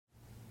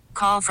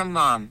Call from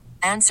mom.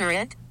 Answer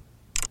it.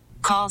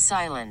 Call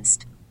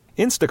silenced.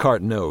 Instacart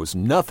knows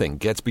nothing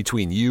gets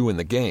between you and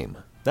the game.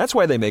 That's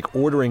why they make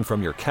ordering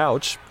from your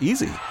couch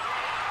easy.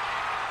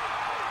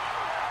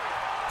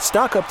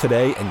 Stock up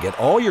today and get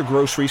all your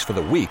groceries for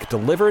the week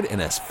delivered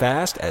in as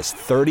fast as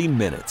 30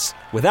 minutes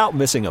without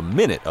missing a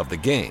minute of the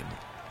game.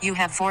 You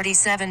have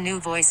 47 new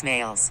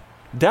voicemails.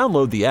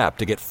 Download the app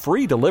to get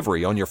free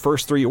delivery on your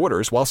first 3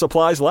 orders while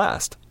supplies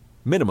last.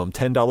 Minimum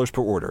 $10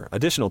 per order.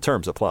 Additional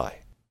terms apply.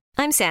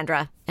 I'm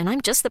Sandra, and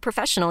I'm just the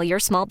professional your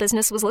small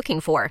business was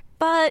looking for.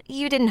 But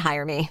you didn't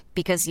hire me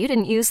because you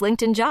didn't use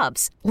LinkedIn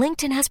Jobs.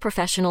 LinkedIn has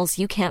professionals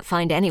you can't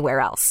find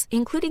anywhere else,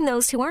 including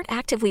those who aren't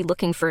actively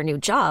looking for a new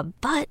job,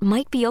 but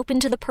might be open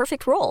to the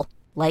perfect role,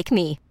 like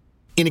me.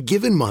 In a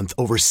given month,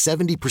 over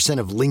 70%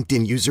 of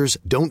LinkedIn users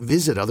don't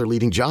visit other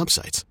leading job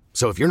sites.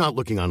 So if you're not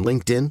looking on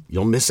LinkedIn,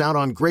 you'll miss out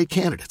on great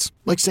candidates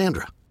like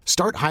Sandra.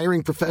 Start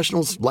hiring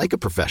professionals like a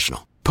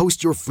professional.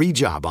 Post your free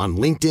job on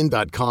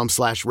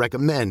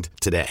linkedin.com/recommend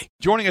today.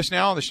 Joining us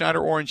now on the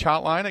Schneider Orange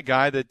Hotline, a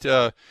guy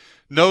that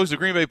knows the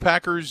Green Bay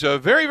Packers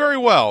very, very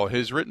well,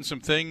 has written some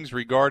things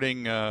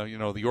regarding,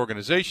 the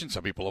organization.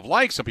 Some people have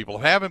liked, some people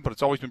haven't, but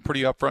it's always been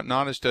pretty upfront and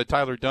honest.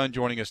 Tyler Dunne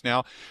joining us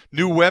now.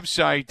 New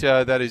website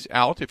that is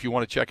out if you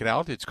want to check it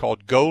out. It's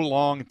called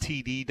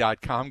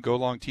golongtd.com,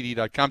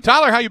 golongtd.com.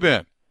 Tyler, how you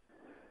been?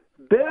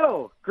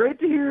 Bill, great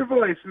to hear your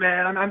voice,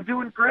 man. I'm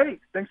doing great.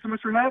 Thanks so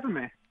much for having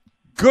me.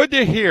 Good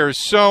to hear.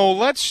 So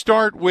let's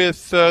start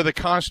with the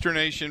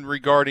consternation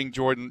regarding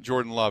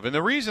Jordan Love. And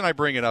the reason I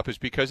bring it up is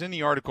because in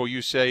the article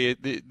you say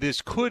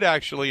this could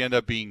actually end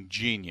up being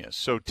genius.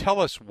 So tell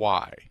us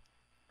why.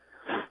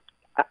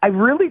 I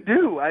really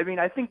do. I mean,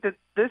 I think that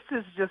this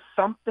is just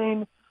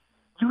something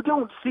you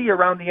don't see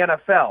around the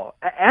NFL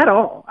at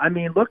all. I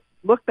mean,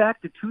 look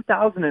back to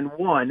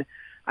 2001.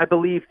 I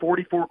believe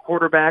 44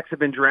 quarterbacks have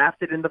been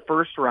drafted in the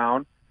first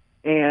round.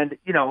 And,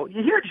 you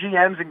hear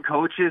GMs and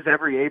coaches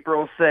every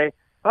April say,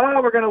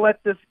 oh, we're going to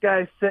let this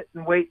guy sit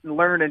and wait and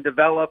learn and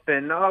develop.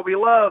 And, oh, we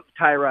love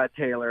Tyrod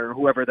Taylor or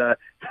whoever the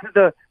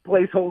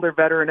placeholder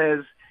veteran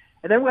is.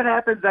 And then what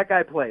happens? That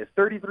guy plays.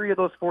 33 of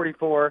those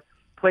 44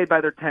 played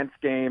by their 10th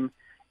game.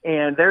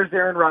 And there's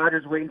Aaron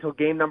Rodgers waiting until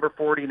game number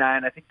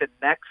 49. I think the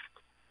next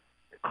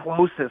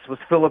closest was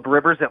Phillip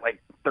Rivers at like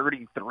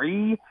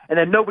 33. And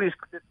then nobody's,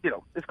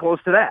 as close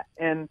to that.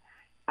 And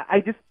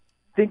I just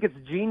think it's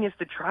genius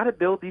to try to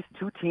build these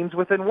two teams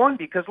within one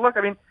because, look,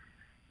 I mean,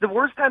 the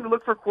worst time to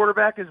look for a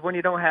quarterback is when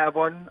you don't have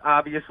one,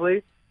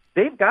 obviously.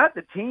 They've got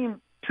the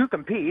team to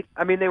compete.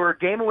 I mean, they were a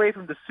game away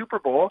from the Super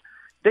Bowl.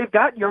 They've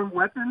got young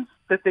weapons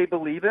that they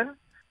believe in,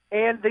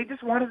 and they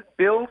just want to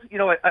build,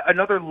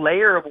 another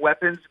layer of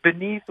weapons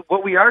beneath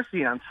what we are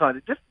seeing on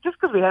Sunday. Just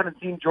because we haven't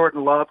seen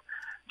Jordan Love,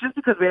 just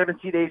because we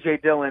haven't seen A.J.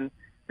 Dillon,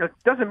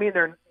 doesn't mean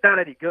they're not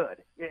any good.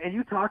 And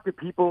you talk to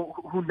people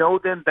who know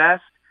them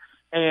best,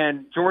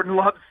 and Jordan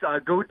Love's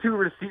go-to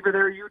receiver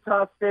there at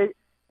Utah State.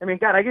 I mean,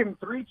 God, I gave him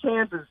 3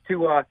 chances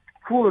to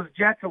cool his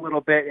jets a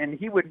little bit, and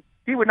he would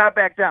not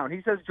back down.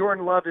 He says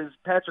Jordan Love is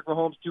Patrick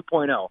Mahomes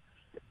 2.0.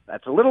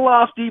 That's a little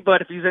lofty,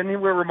 but if he's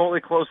anywhere remotely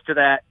close to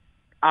that,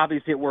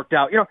 obviously it worked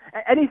out.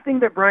 Anything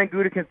that Brian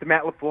Gutekunst and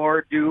Matt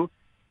LaFleur do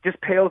just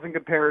pales in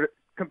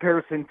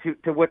comparison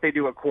to what they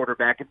do at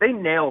quarterback. If they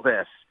nail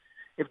this,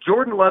 if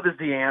Jordan Love is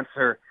the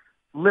answer,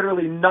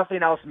 literally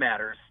nothing else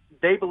matters.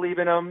 They believe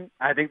in him.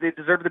 I think they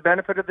deserve the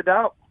benefit of the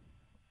doubt.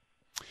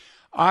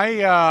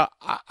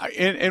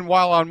 And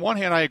while on one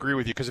hand I agree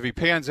with you because if he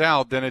pans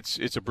out, then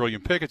it's a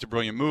brilliant pick, it's a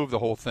brilliant move, the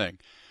whole thing.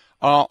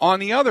 On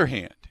the other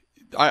hand,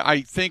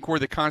 I think where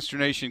the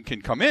consternation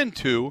can come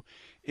into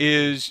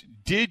is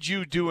did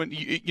you do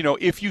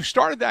if you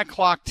started that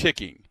clock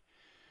ticking,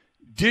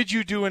 did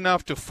you do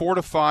enough to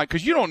fortify?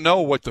 Because you don't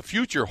know what the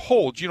future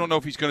holds. You don't know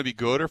if he's going to be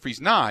good or if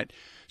he's not.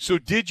 So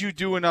did you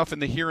do enough in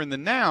the here and the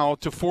now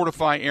to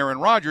fortify Aaron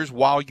Rodgers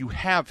while you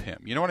have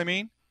him? You know what I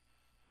mean?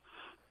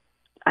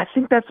 I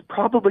think that's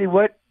probably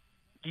what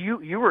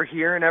you were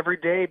hearing every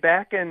day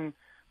back in,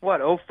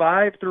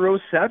 05 through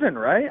 07,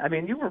 right? I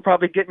mean, you were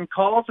probably getting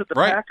calls that the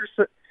Packers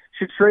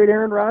should trade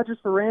Aaron Rodgers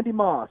for Randy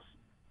Moss.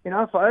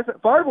 If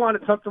I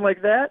wanted something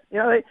like that,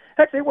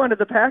 they wanted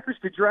the Packers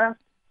to draft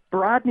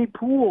Rodney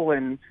Poole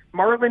and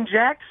Marlon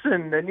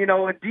Jackson and, a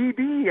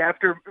DB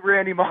after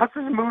Randy Moss's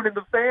moon in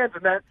the fans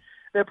and that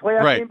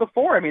playoff game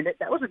before. I mean,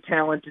 that was a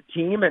talented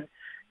team, and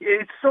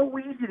it's so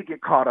easy to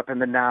get caught up in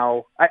the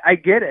now. I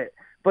get it.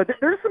 But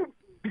there's some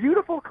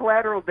beautiful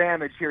collateral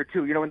damage here,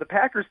 too. When the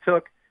Packers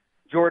took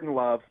Jordan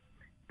Love,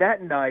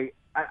 that night,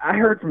 I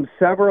heard from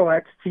several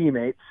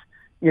ex-teammates,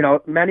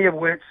 many of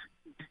which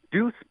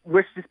do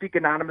wish to speak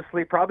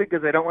anonymously, probably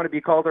because they don't want to be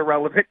called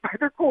irrelevant by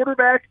their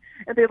quarterback,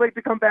 and they'd like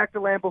to come back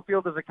to Lambeau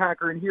Field as a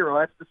conquering hero.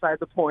 That's beside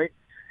the point.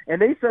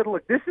 And they said,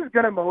 look, this is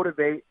going to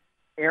motivate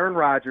Aaron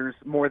Rodgers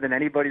more than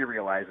anybody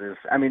realizes.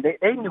 I mean,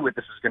 they knew what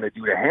this was going to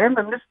do to him,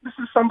 and this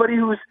is somebody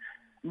who's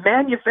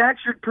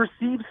manufactured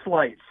perceived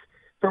slights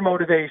for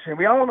motivation.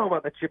 We all know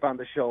about the chip on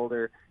the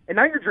shoulder. And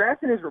now you're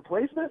drafting his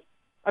replacement?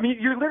 I mean,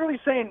 you're literally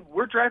saying,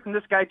 we're drafting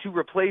this guy to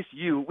replace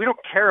you. We don't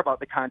care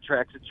about the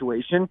contract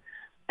situation.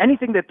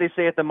 anything that they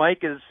say at the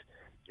mic is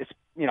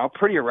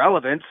pretty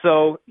irrelevant.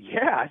 So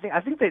yeah,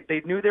 I think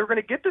they knew they were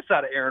going to get this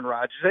out of Aaron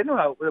Rodgers. They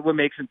know what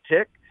makes him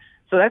tick.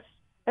 So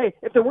hey,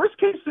 if the worst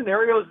case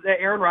scenario is that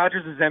Aaron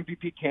Rodgers is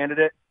MVP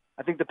candidate,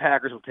 I think the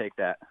Packers will take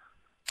that.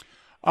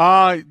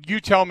 You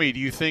tell me, do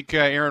you think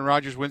Aaron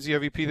Rodgers wins the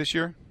MVP this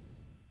year?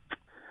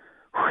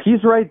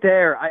 He's right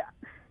there.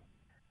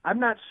 I'm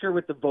not sure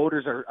what the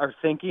voters are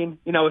thinking.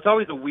 It's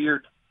always a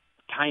weird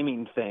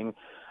timing thing.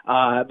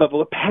 But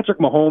what Patrick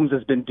Mahomes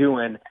has been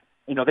doing,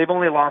 they've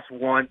only lost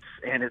once,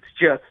 and it's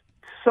just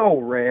so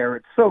rare.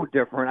 It's so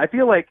different. I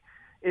feel like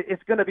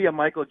it's going to be a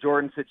Michael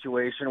Jordan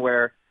situation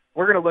where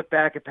we're going to look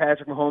back at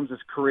Patrick Mahomes'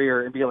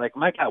 career and be like,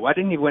 my God, why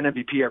didn't he win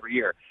MVP every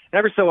year? And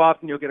every so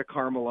often you'll get a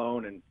Karl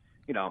Malone and,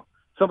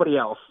 somebody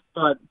else.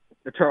 But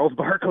Charles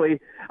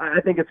Barkley,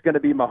 I think it's going to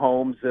be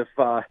Mahomes if,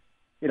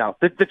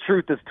 the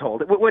truth is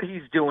told. What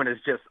he's doing is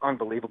just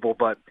unbelievable.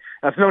 But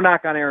that's no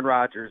knock on Aaron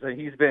Rodgers.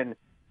 He's been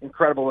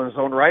incredible in his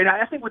own right.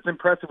 I think what's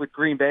impressive with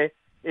Green Bay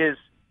is,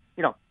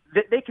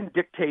 they can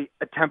dictate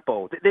a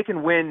tempo. They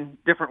can win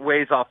different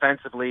ways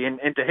offensively. And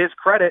to his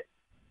credit,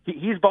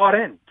 he's bought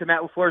in to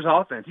Matt LaFleur's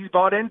offense. He's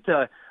bought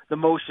into the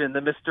motion,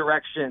 the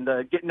misdirection,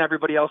 the getting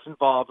everybody else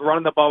involved,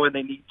 running the ball when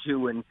they need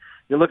to. And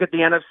you look at the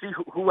NFC,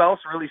 who else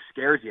really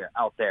scares you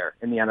out there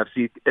in the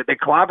NFC? They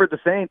clobbered the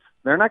Saints.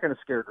 They're not going to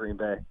scare Green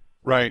Bay.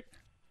 Right.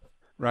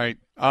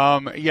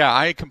 Yeah,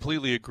 I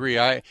completely agree.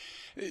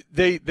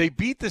 They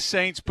beat the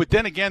Saints, but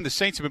then again, the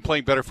Saints have been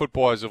playing better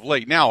football as of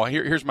late. Now,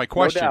 here's my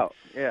question. No doubt.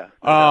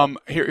 Yeah.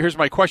 Here's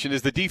my question: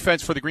 is the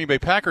defense for the Green Bay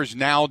Packers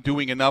now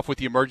doing enough with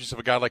the emergence of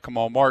a guy like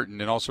Kamal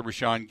Martin and also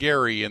Rashawn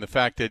Gary, and the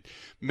fact that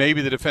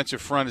maybe the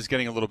defensive front is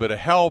getting a little bit of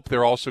help?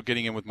 They're also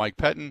getting in with Mike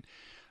Pettin.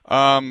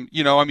 Do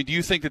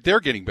you think that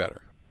they're getting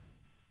better?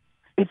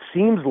 It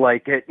seems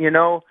like it.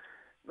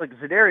 Like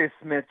Zadarius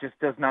Smith just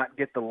does not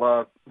get the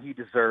love he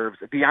deserves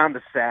beyond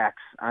the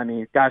sacks. I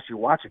mean, gosh, you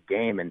watch a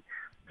game and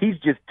he's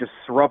just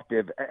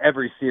disruptive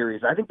every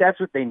series. I think that's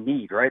what they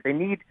need, right? They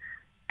need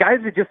guys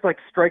that just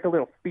strike a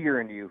little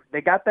fear in you.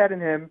 They got that in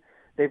him.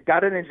 They've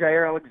got it in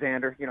Jair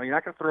Alexander. You're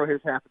not going to throw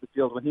his half of the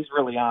field when he's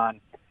really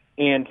on.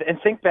 And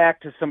think back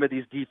to some of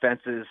these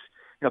defenses.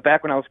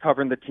 Back when I was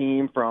covering the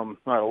team from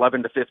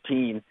 11 to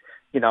 15,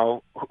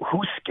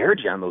 who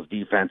scared you on those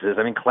defenses?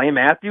 I mean, Clay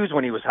Matthews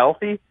when he was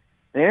healthy.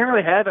 They didn't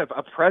really have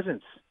a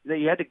presence that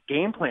you had to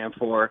game plan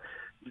for.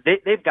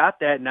 They've got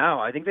that now.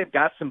 I think they've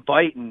got some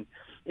bite, and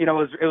it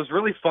was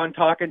really fun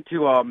talking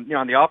to on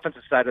the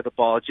offensive side of the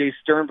ball, Jay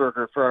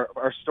Sternberger for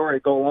our story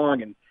to go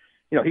along, and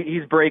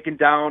he's breaking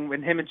down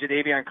when him and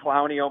Jadeveon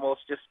Clowney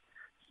almost just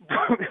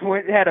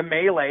had a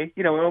melee.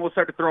 We almost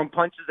started throwing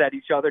punches at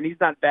each other, and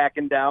he's not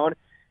backing down.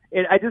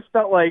 And I just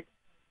felt like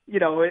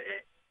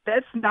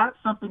that's not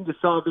something you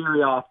saw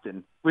very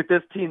often with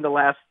this team the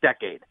last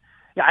decade.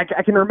 Yeah,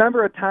 I can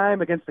remember a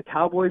time against the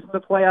Cowboys in the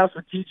playoffs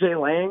with TJ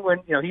Lang when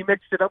he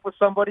mixed it up with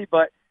somebody,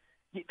 but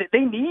they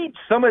need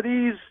some of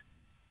these,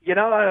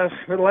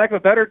 for the lack of a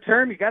better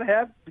term, you got to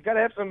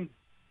have some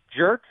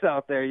jerks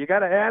out there. You got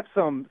to have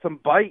some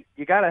bite.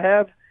 You got to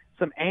have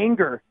some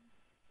anger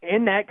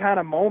in that kind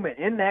of moment,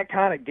 in that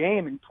kind of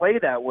game, and play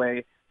that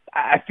way.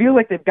 I feel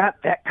like they've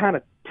got that kind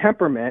of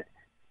temperament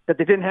that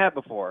they didn't have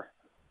before.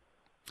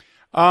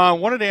 I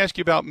wanted to ask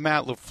you about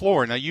Matt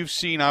LaFleur. Now, you've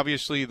seen,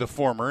 obviously, the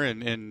former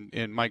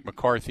in Mike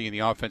McCarthy and the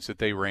offense that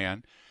they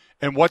ran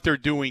and what they're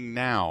doing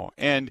now.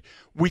 And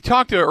we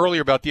talked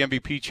earlier about the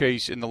MVP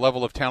chase and the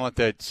level of talent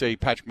that, say,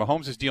 Patrick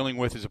Mahomes is dealing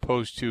with as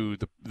opposed to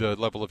the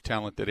level of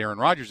talent that Aaron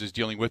Rodgers is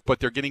dealing with, but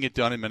they're getting it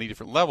done in many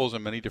different levels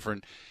and many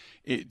different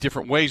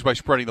ways by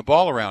spreading the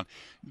ball around.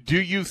 Do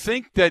you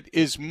think that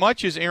as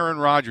much as Aaron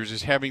Rodgers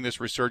is having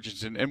this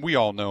resurgence, and we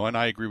all know, and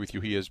I agree with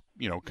you, he has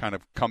kind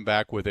of come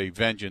back with a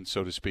vengeance,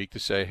 so to speak, to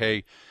say,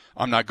 hey,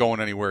 I'm not going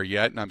anywhere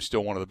yet, and I'm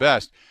still one of the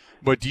best.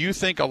 But do you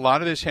think a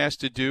lot of this has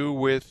to do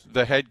with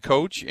the head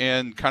coach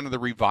and kind of the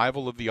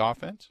revival of the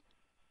offense?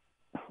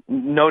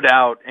 No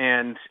doubt.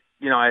 And,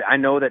 I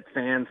know that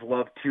fans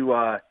love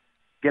to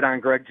get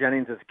on Greg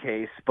Jennings'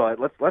 case, but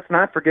let's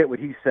not forget what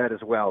he said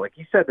as well. Like,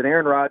 he said that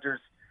Aaron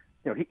Rodgers,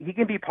 he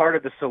can be part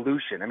of the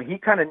solution. I mean, he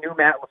kind of knew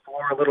Matt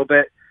LaFleur a little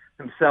bit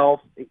himself.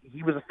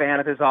 He was a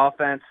fan of his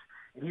offense.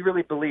 He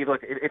really believed,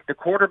 look, if the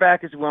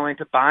quarterback is willing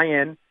to buy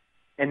in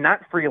and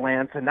not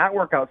freelance and not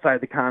work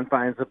outside the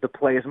confines of the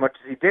play as much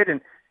as he did,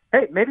 and,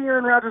 hey, maybe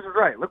Aaron Rodgers was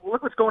right. Look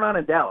what's going on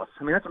in Dallas.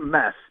 I mean, that's a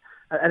mess.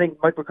 I think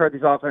Mike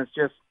McCarthy's offense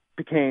just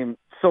became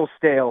so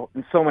stale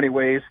in so many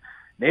ways.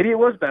 Maybe it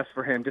was best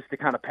for him just to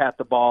kind of pat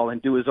the ball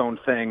and do his own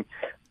thing.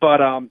 But,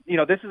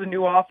 this is a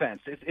new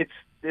offense.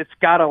 It's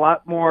got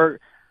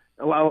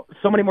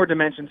so many more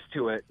dimensions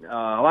to it.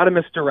 A lot of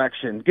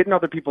misdirection, getting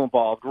other people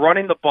involved,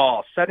 running the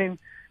ball, setting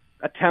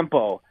a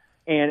tempo.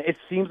 And it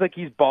seems like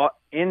he's bought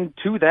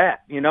into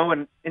that,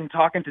 and in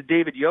talking to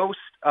David Yost,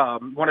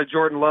 one of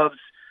Jordan Love's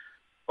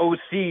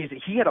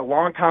OCs, he had a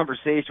long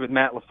conversation with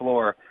Matt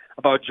LaFleur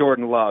about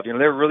Jordan Love. They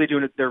were really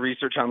doing their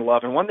research on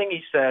Love. And one thing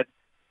he said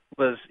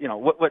was,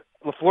 what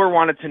LaFleur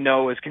wanted to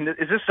know is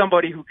this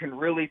somebody who can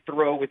really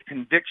throw with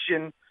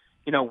conviction,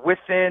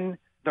 within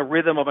the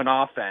rhythm of an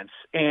offense.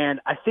 And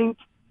I think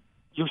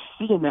you're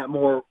seeing that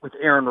more with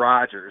Aaron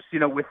Rodgers. You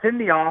know, within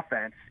the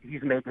offense,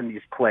 he's making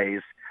these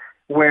plays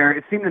where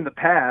it seemed in the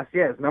past,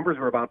 his numbers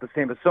were about the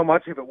same, but so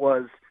much of it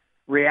was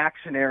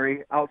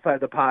reactionary, outside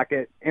the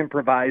pocket,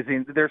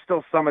 improvising. There's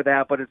still some of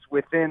that, but it's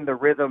within the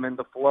rhythm and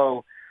the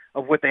flow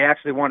of what they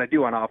actually want to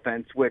do on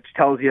offense, which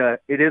tells you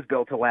it is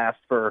built to last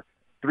for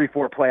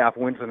 3-4 playoff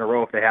wins in a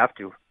row if they have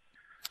to.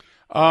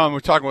 We're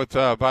talking with,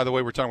 by the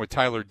way, we're talking with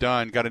Tyler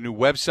Dunne. Got a new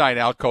website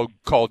out called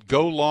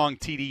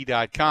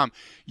GoLongTD.com.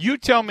 You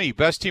tell me,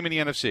 best team in the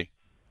NFC.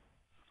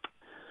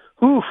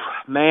 Oof,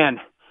 man.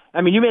 I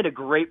mean, you made a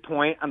great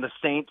point on the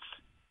Saints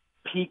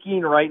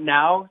peaking right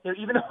now.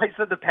 Even though I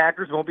said the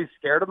Packers won't be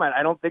scared of them,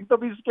 I don't think they'll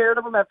be scared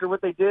of them after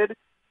what they did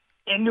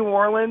in New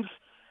Orleans.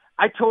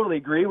 I totally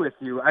agree with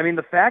you. I mean,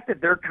 the fact that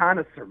they're kind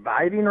of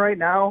surviving right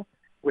now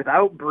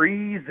without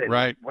Breeze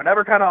and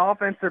whatever kind of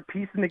offense they're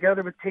piecing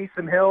together with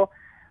Taysom Hill,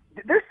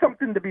 there's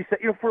something to be said,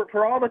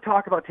 for all the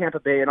talk about Tampa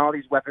Bay and all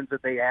these weapons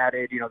that they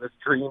added, this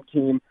dream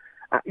team.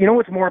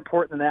 What's more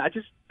important than that?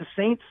 The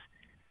Saints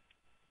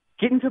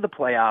getting to the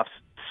playoffs,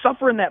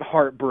 suffering that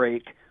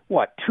heartbreak,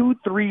 2,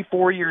 3,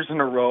 4 years in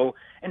a row,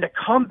 and to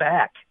come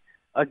back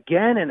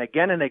again and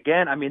again and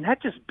again. I mean,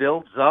 that just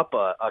builds up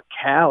a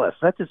callous.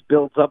 That just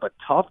builds up a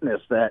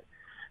toughness that,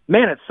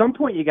 man, at some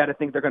point you got to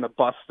think they're going to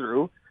bust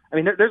through. I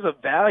mean, there's a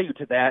value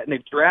to that, and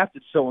they've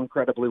drafted so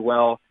incredibly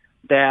well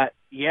that,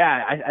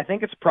 I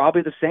think it's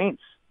probably the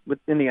Saints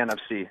within the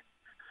NFC.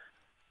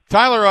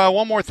 Tyler,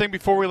 one more thing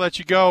before we let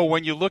you go.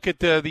 When you look at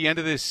the end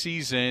of this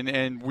season,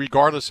 and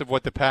regardless of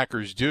what the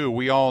Packers do,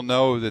 we all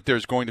know that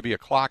there's going to be a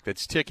clock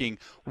that's ticking.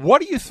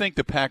 What do you think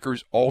the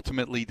Packers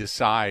ultimately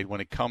decide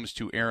when it comes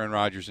to Aaron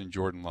Rodgers and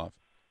Jordan Love?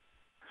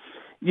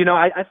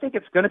 I think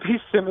it's going to be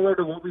similar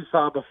to what we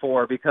saw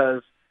before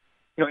because,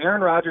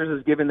 Aaron Rodgers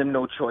has given them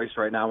no choice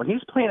right now. When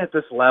he's playing at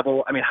this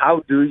level, I mean,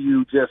 how do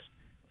you just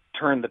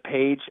turn the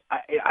page?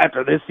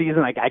 After this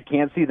season, I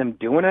can't see them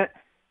doing it,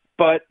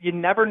 but you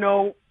never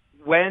know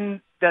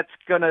when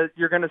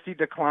you're gonna see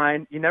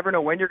decline. You never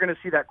know when you're gonna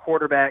see that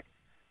quarterback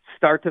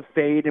start to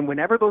fade, and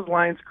whenever those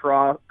lines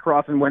cross,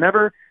 and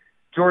whenever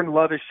Jordan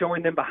Love is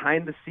showing them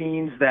behind the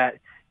scenes that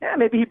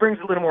maybe he brings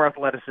a little more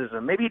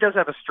athleticism, maybe he does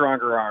have a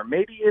stronger arm,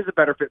 maybe he is a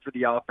better fit for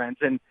the offense,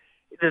 and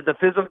the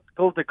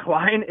physical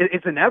decline,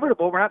 it's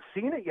inevitable. We're not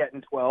seeing it yet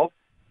in 12,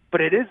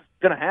 but it is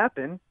going to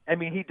happen. I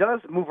mean, he does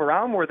move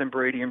around more than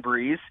Brady and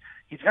Breeze.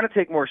 He's going to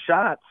take more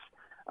shots.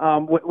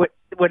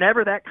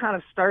 Whenever that kind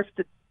of starts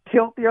to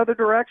tilt the other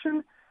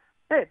direction,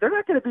 hey, they're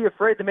not going to be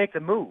afraid to make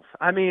the move.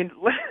 I mean,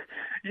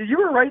 you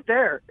were right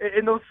there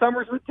in those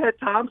summers with Ted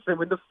Thompson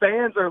when the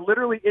fans are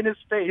literally in his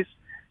face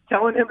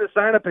telling him to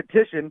sign a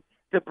petition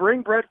to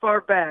bring Brett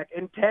Favre back,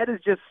 and Ted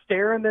is just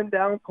staring them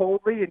down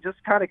coldly and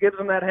just kind of gives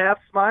them that half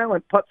smile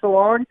and putts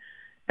along.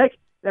 Heck,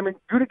 I mean,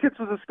 Gutekunst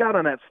was a scout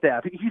on that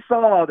staff. He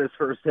saw all this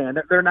firsthand.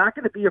 They're not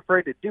going to be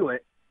afraid to do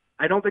it.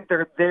 I don't think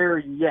they're there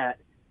yet.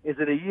 Is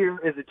it a year?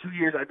 Is it 2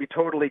 years? I'd be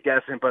totally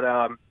guessing. But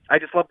I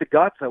just love the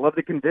guts. I love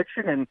the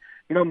conviction. And,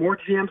 more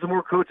GMs and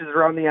more coaches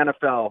around the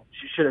NFL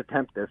should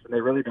attempt this, and they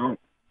really don't.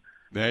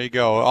 There you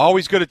go.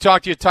 Always good to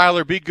talk to you,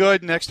 Tyler. Be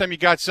good. Next time you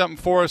got something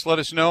for us, let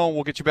us know, and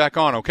we'll get you back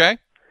on, okay?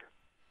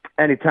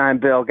 Anytime,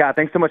 Bill. God,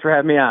 thanks so much for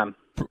having me on.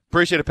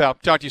 Appreciate it, pal.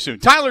 Talk to you soon.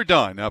 Tyler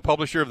Dunne,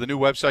 publisher of the new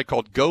website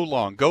called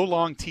GoLong,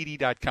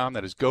 GoLongTD.com.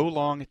 That is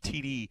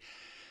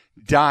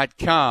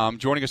GoLongTD.com.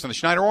 Joining us on the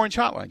Schneider Orange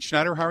Hotline.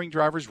 Schneider hiring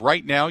drivers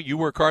right now. You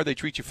work hard, they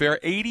treat you fair.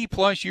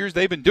 80-plus years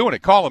they've been doing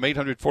it. Call them,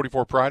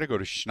 844-PRIDE, or go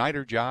to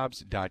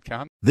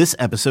SchneiderJobs.com. This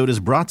episode is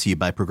brought to you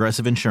by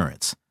Progressive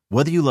Insurance.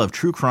 Whether you love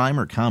true crime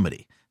or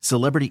comedy,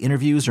 celebrity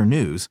interviews or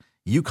news,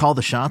 you call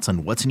the shots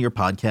on what's in your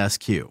podcast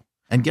queue.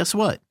 And guess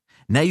what?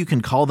 Now you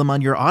can call them on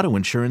your auto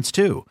insurance,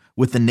 too,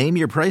 with the Name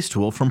Your Price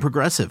tool from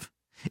Progressive.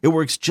 It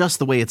works just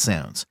the way it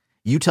sounds.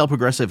 You tell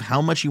Progressive how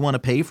much you want to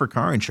pay for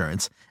car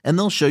insurance, and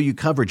they'll show you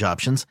coverage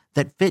options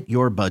that fit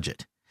your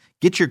budget.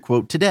 Get your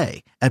quote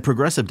today at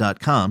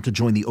Progressive.com to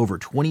join the over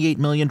 28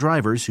 million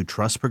drivers who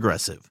trust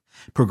Progressive.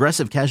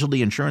 Progressive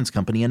Casualty Insurance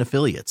Company and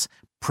Affiliates.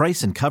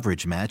 Price and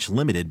coverage match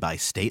limited by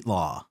state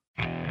law.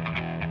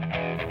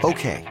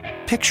 Okay,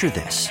 picture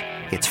this.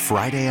 It's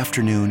Friday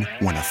afternoon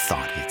when a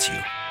thought hits you.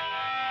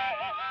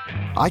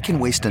 I can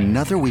waste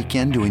another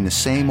weekend doing the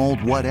same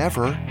old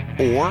whatever,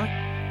 or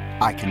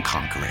I can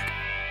conquer it.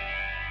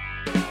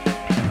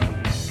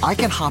 I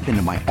can hop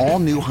into my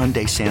all-new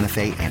Hyundai Santa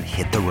Fe and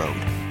hit the road.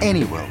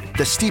 Any road.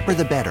 The steeper,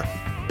 the better.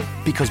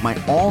 Because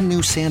my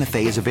all-new Santa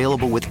Fe is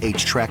available with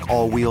H-Track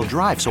all-wheel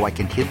drive, so I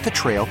can hit the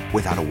trail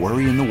without a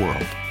worry in the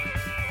world.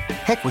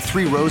 Heck, with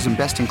 3 rows and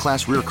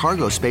best-in-class rear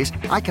cargo space,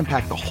 I can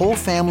pack the whole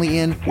family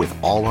in with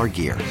all our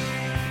gear.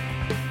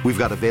 We've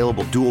got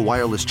available dual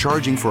wireless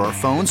charging for our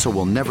phones, so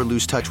we'll never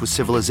lose touch with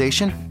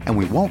civilization, and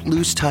we won't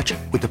lose touch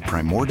with the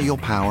primordial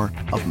power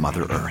of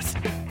Mother Earth.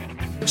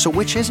 So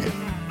which is it?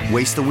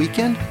 Waste the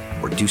weekend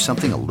or do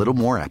something a little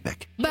more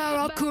epic?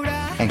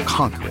 And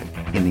conquer it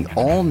in the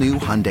all-new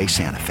Hyundai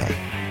Santa Fe.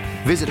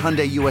 Visit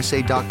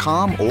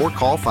HyundaiUSA.com or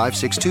call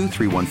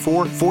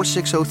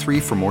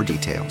 562-314-4603 for more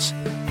details.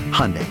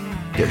 Hyundai,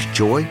 There's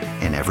joy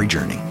in every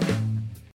journey.